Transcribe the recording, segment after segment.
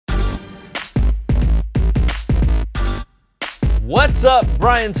What's up?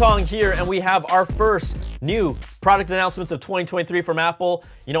 Brian Tong here, and we have our first new product announcements of 2023 from Apple.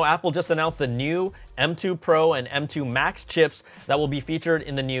 You know, Apple just announced the new M2 Pro and M2 Max chips that will be featured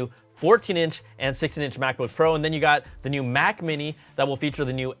in the new 14-inch and 16-inch MacBook Pro, and then you got the new Mac Mini that will feature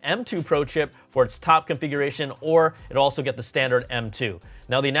the new M2 Pro chip for its top configuration, or it'll also get the standard M2.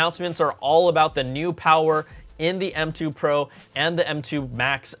 Now, the announcements are all about the new power in the M2 Pro and the M2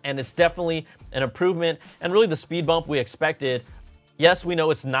 Max, and it's definitely an improvement and really the speed bump we expected. Yes, we know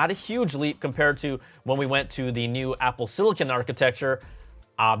it's not a huge leap compared to when we went to the new Apple Silicon architecture,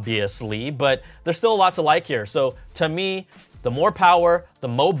 obviously, but there's still a lot to like here. So to me, the more power, the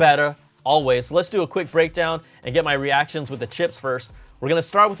mo better, always. So let's do a quick breakdown and get my reactions with the chips first. We're gonna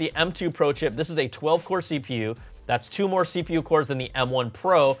start with the M2 Pro chip. This is a 12-core CPU. That's 2 more CPU cores than the M1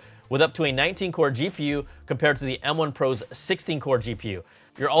 Pro, with up to a 19-core GPU compared to the M1 Pro's 16-core GPU.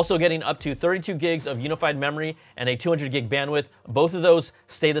 You're also getting up to 32 gigs of unified memory and a 200 gig bandwidth. Both of those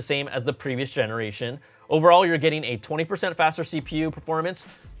stay the same as the previous generation. Overall, you're getting a 20% faster CPU performance,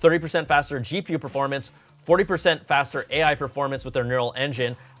 30% faster GPU performance, 40% faster AI performance with their neural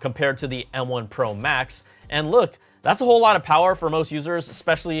engine compared to the M1 Pro Max. And look, that's a whole lot of power for most users,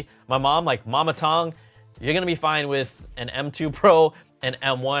 especially my mom, like Mama Tong. You're gonna be fine with an M2 Pro and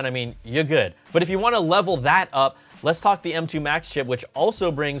M1, I mean, you're good. But if you wanna level that up, let's talk the M2 Max chip, which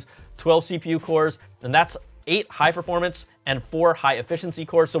also brings 12 CPU cores, and that's 8 high performance and 4 high efficiency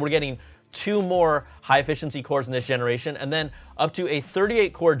cores. So we're getting 2 more high efficiency cores in this generation, and then up to a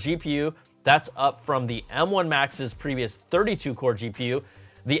 38 core GPU. That's up from the M1 Max's previous 32 core GPU.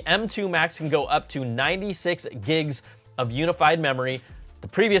 The M2 Max can go up to 96 gigs of unified memory. The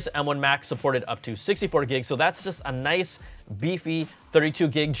previous M1 Max supported up to 64 gigs, so that's just a nice, beefy 32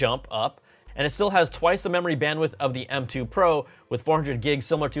 gig jump up. And it still has twice the memory bandwidth of the M2 Pro with 400 gigs,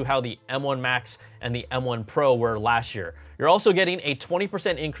 similar to how the M1 Max and the M1 Pro were last year. You're also getting a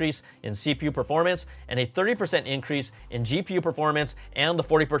 20% increase in CPU performance and a 30% increase in GPU performance and the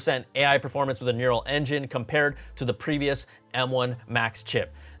 40% AI performance with a neural engine compared to the previous M1 Max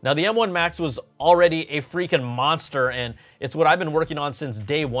chip. Now, the M1 Max was already a freaking monster, and it's what I've been working on since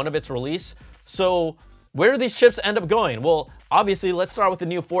day one of its release. So where do these chips end up going? Well, obviously, let's start with the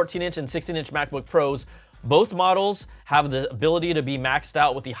new 14-inch and 16-inch MacBook Pros. Both models have the ability to be maxed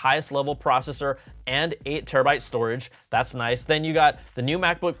out with the highest level processor and 8TB storage. That's nice. Then you got the new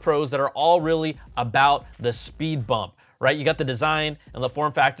MacBook Pros that are all really about the speed bump, right? You got the design and the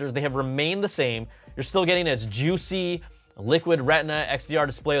form factors. They have remained the same. You're still getting its juicy liquid retina XDR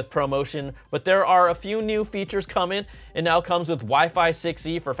display with ProMotion, but there are a few new features coming. It now comes with Wi-Fi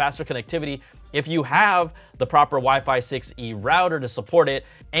 6E for faster connectivity if you have the proper Wi-Fi 6E router to support it,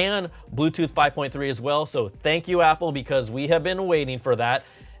 and Bluetooth 5.3 as well. So thank you, Apple, because we have been waiting for that.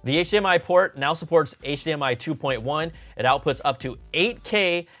 The HDMI port now supports HDMI 2.1. It outputs up to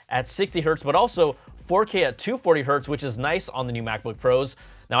 8K at 60 Hz, but also 4K at 240 Hz, which is nice on the new MacBook Pros.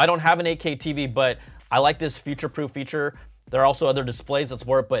 Now, I don't have an 8K TV, but I like this future-proof feature. There are also other displays that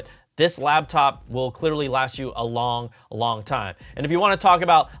support, but this laptop will clearly last you a long time. And if you want to talk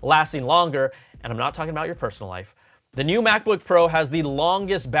about lasting longer, and I'm not talking about your personal life, the new MacBook Pro has the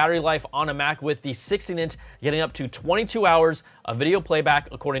longest battery life on a Mac, with the 16-inch getting up to 22 hours of video playback,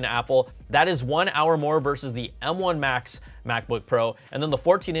 according to Apple. That is 1 hour more versus the M1 Max MacBook Pro. And then the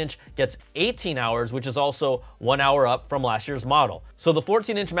 14-inch gets 18 hours, which is also 1 hour up from last year's model. So the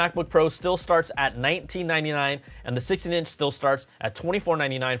 14-inch MacBook Pro still starts at $1999, and the 16-inch still starts at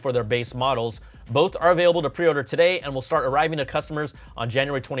 $2499 for their base models. Both are available to pre-order today and will start arriving to customers on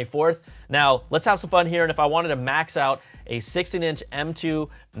January 24th. Now, let's have some fun here. And if I wanted to max out a 16-inch M2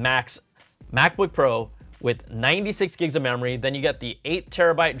 Max MacBook Pro with 96 gigs of memory, then you get the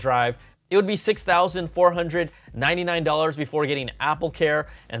 8TB drive. It would be $6,499 before getting Apple Care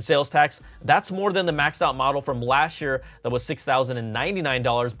and sales tax. That's more than the maxed out model from last year that was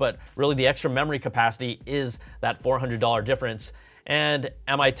 $6,099, but really the extra memory capacity is that $400 difference. And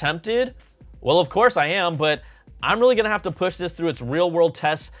am I tempted? Well, of course I am, but I'm really gonna have to push this through its real world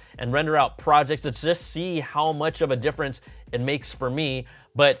tests and render out projects to just see how much of a difference it makes for me.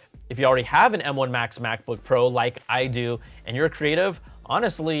 But if you already have an M1 Max MacBook Pro like I do, and you're creative,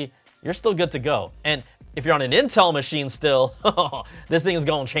 honestly, you're still good to go. And if you're on an Intel machine still, this thing is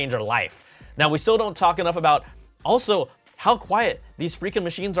gonna change your life. Now, we still don't talk enough about also how quiet these freaking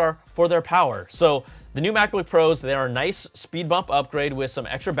machines are for their power. So the new MacBook Pros, they are a nice speed bump upgrade with some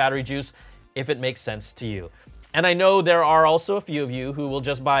extra battery juice, if it makes sense to you. And I know there are also a few of you who will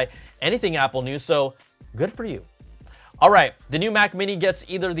just buy anything Apple new, so good for you. All right, the new Mac Mini gets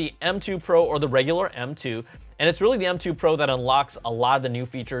either the M2 Pro or the regular M2, and it's really the M2 Pro that unlocks a lot of the new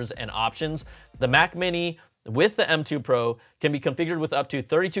features and options. The Mac Mini with the M2 Pro can be configured with up to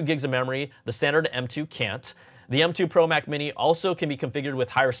 32 gigs of memory. The standard M2 can't. The M2 Pro Mac Mini also can be configured with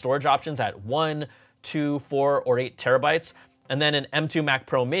higher storage options at 1, 2, 4, or 8 terabytes. And then an M2 Mac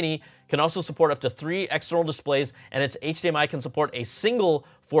Pro Mini can also support up to 3 external displays, and its HDMI can support a single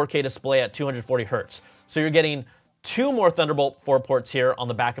 4K display at 240 Hertz. So you're getting 2 more Thunderbolt 4 ports here on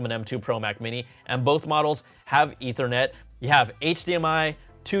the back of an M2 Pro Mac Mini, and both models have Ethernet. You have HDMI,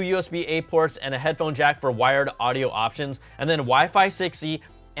 2 USB-A ports, and a headphone jack for wired audio options. And then Wi-Fi 6E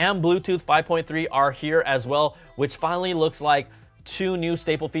and Bluetooth 5.3 are here as well, which finally looks like 2 new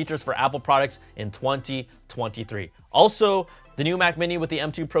staple features for Apple products in 2023. Also, the new Mac Mini with the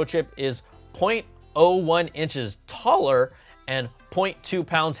M2 Pro chip is 0.01 inches taller and 0.2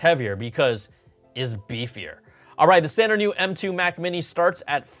 pounds heavier because it's beefier. All right, the standard new M2 Mac Mini starts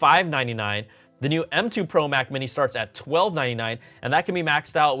at $599. The new M2 Pro Mac Mini starts at $1299, and that can be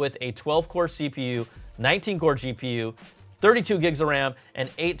maxed out with a 12-core CPU, 19-core GPU, 32 gigs of RAM, and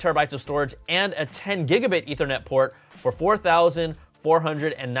 8 terabytes of storage, and a 10 gigabit Ethernet port for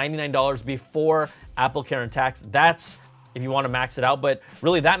 $4,499 before Apple Care and tax. That's if you want to max it out, but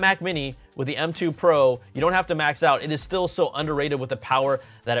really that Mac Mini with the M2 Pro, you don't have to max out. It is still so underrated with the power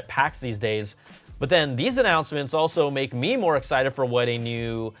that it packs these days. But then these announcements also make me more excited for what a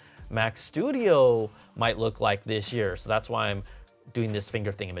new Mac Studio might look like this year. So that's why I'm doing this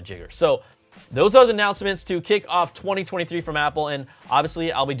finger thingamajigger. So those are the announcements to kick off 2023 from Apple. And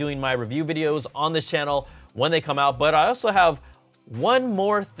obviously I'll be doing my review videos on this channel when they come out. But I also have one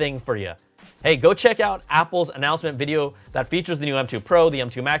more thing for you. Hey, go check out Apple's announcement video that features the new M2 Pro, the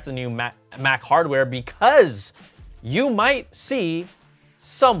M2 Max, the new Mac hardware, because you might see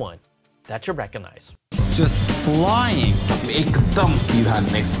someone that you recognize. Just flying. एकदम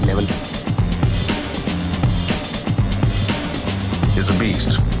सीधा next level. Is a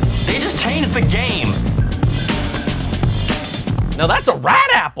beast. They just changed the game. Now that's a rad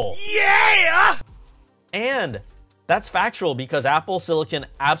apple. Yeah! And that's factual because Apple Silicon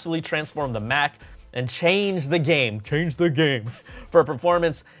absolutely transformed the Mac and changed the game for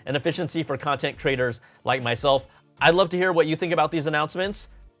performance and efficiency for content creators like myself. I'd love to hear what you think about these announcements.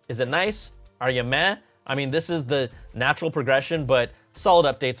 Is it nice? Are you meh? I mean, this is the natural progression, but solid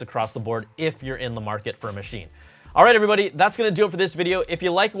updates across the board if you're in the market for a machine. All right, everybody, that's gonna do it for this video. If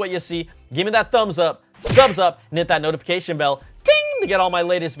you like what you see, give me that thumbs up, subs up, and hit that notification bell, ding, to get all my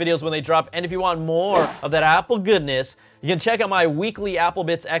latest videos when they drop. And if you want more of that Apple goodness, you can check out my weekly Apple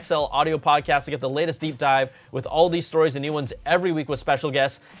Bits XL audio podcast to get the latest deep dive with all these stories and new ones every week with special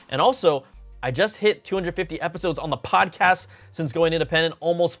guests. And also, I just hit 250 episodes on the podcast since going independent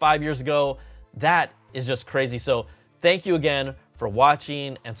almost 5 years ago. That is just crazy. So thank you again for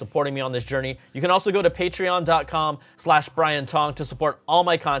watching and supporting me on this journey. You can also go to patreon.com/Brian Tong to support all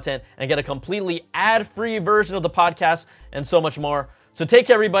my content and get a completely ad-free version of the podcast and so much more. So take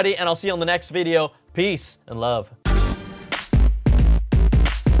care, everybody, and I'll see you on the next video. Peace and love.